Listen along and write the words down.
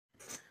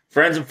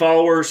Friends and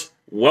followers,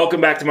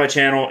 welcome back to my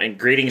channel and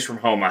greetings from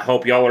home. I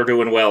hope y'all are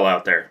doing well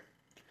out there.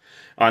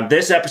 On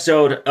this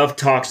episode of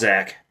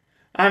TalkZach,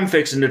 I'm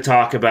fixing to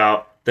talk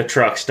about the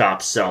truck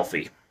stop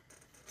selfie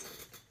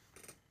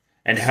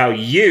and how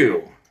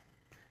you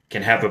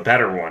can have a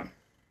better one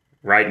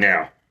right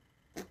now.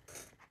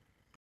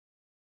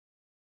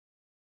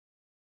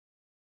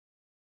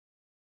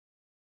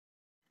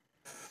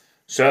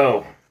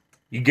 So,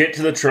 you get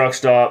to the truck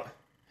stop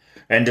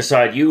and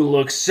decide you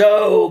look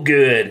so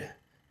good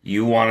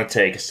you want to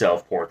take a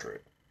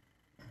self-portrait.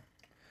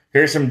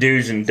 Here's some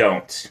do's and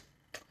don'ts.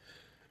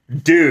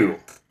 Do.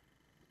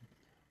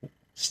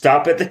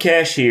 Stop at the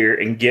cashier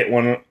and get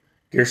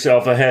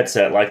yourself a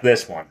headset like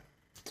this one.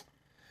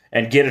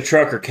 And get a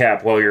trucker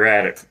cap while you're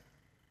at it.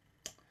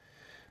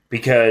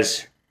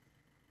 Because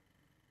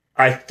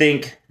I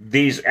think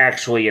these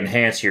actually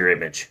enhance your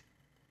image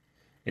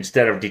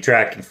instead of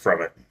detracting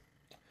from it.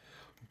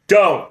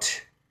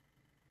 Don't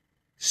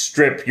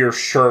strip your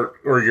shirt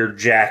or your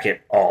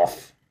jacket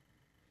off.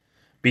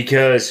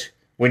 Because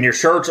when your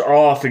shirt's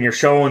off and you're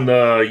showing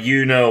the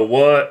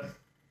you-know-what,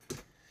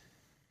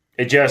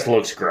 it just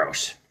looks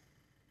gross.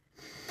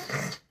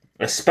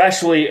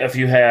 Especially if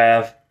you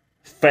have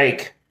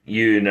fake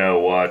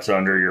you-know-what's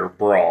under your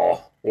bra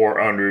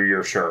or under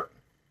your shirt.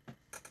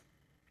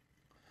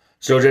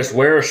 So just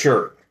wear a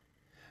shirt.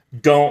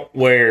 Don't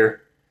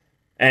wear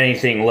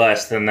anything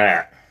less than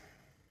that.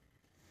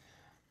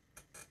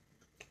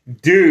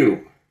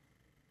 Do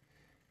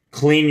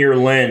clean your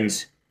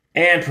lens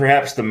and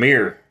perhaps the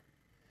mirror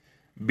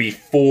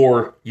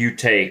before you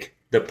take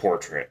the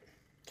portrait.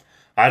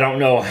 I don't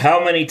know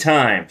how many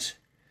times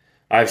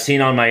I've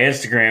seen on my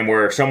Instagram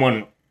where some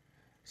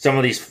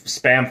of these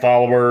spam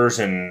followers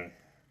and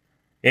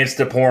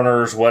Insta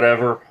porners,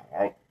 whatever,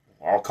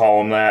 I'll call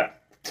them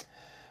that,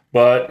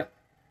 but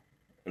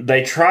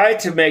they try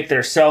to make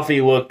their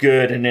selfie look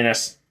good and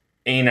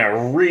in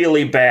a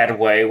really bad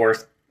way where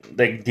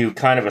they do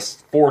kind of a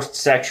forced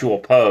sexual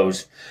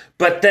pose,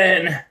 but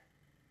then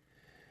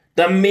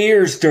the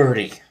mirror's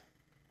dirty.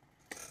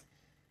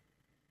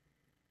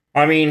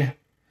 I mean,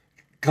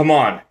 come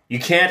on. You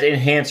can't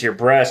enhance your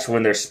breasts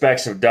when there's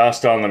specks of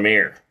dust on the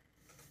mirror.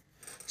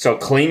 So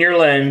clean your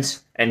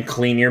lens and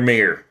clean your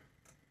mirror.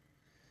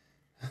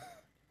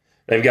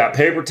 They've got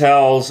paper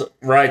towels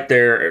right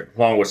there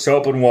along with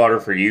soap and water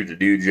for you to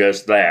do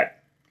just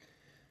that.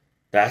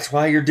 That's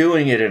why you're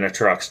doing it in a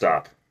truck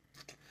stop.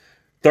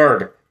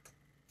 Third,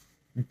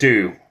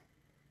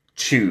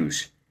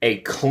 choose a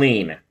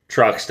clean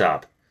truck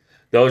stop.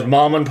 Those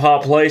mom and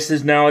pop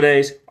places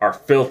nowadays are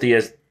filthy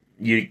as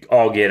you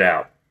all get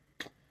out.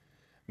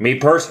 Me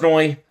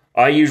personally,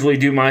 I usually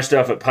do my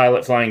stuff at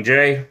Pilot Flying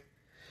J,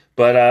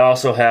 but I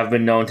also have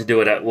been known to do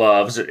it at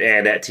Love's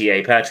and at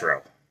TA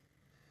Petro.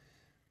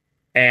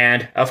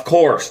 And, of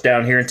course,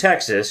 down here in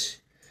Texas,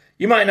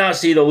 you might not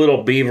see the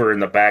little beaver in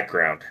the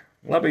background.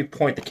 Let me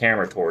point the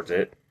camera towards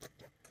it.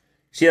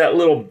 See that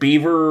little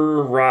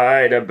beaver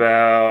right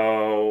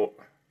about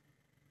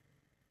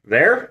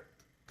there?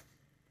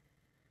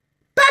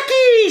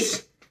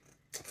 Buc-ee's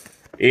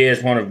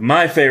is one of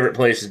my favorite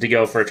places to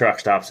go for a truck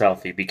stop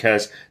selfie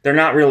because they're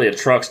not really a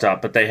truck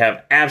stop, but they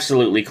have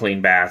absolutely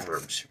clean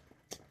bathrooms.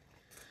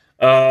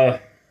 And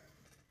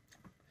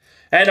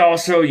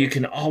also, you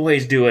can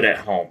always do it at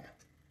home.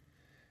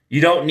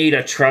 You don't need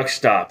a truck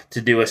stop to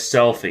do a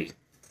selfie.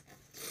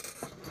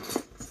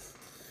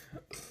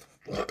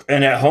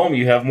 And at home,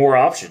 you have more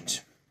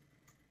options.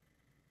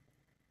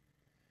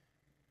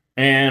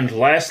 And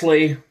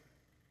lastly,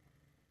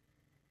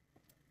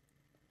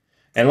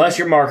 unless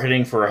you're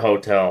marketing for a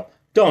hotel,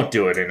 don't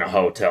do it in a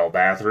hotel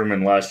bathroom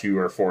unless you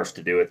are forced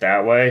to do it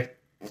that way.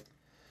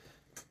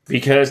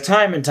 Because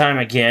time and time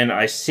again,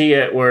 I see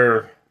it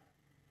where,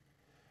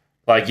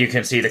 like, you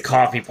can see the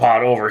coffee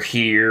pot over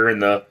here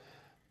and the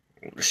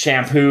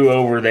shampoo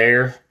over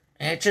there.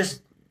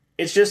 It's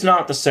just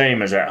not the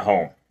same as at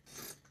home.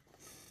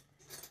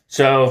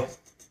 So,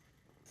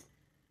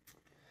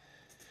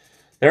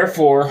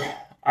 therefore,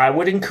 I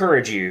would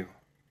encourage you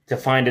to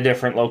find a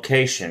different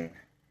location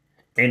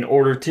in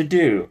order to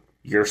do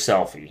your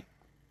selfie.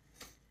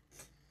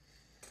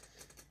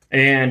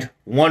 And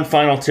one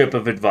final tip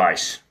of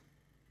advice.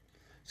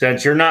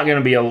 Since you're not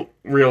going to be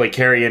really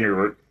carrying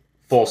your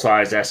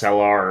full-size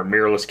SLR or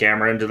mirrorless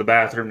camera into the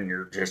bathroom and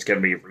you're just going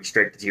to be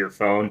restricted to your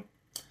phone,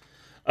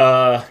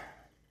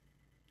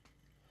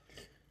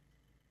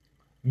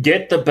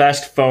 get the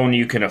best phone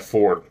you can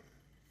afford.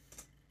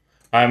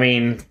 I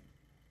mean,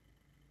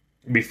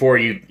 before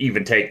you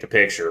even take the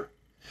picture.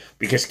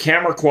 Because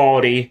camera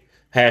quality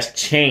has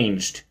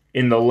changed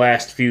in the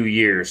last few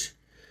years.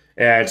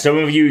 And some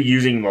of you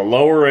using the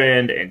lower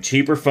end and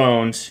cheaper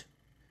phones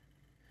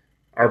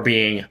are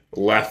being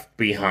left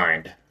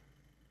behind.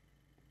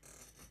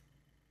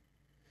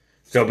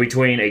 So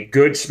between a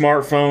good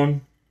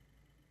smartphone,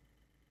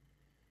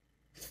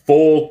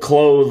 full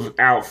clothes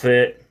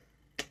outfit,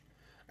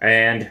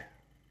 and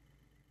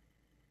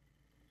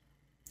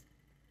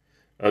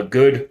a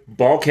good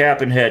ball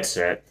cap and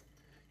headset,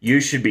 you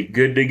should be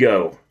good to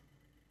go.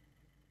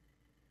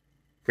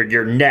 for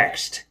your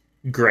next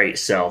great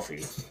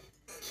selfie.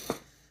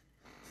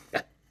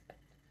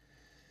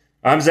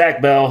 I'm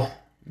Zach Bell.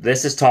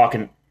 This is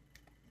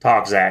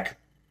TalkZach.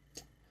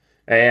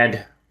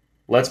 And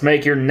let's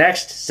make your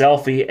next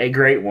selfie a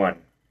great one.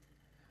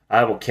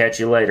 I will catch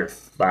you later.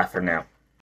 Bye for now.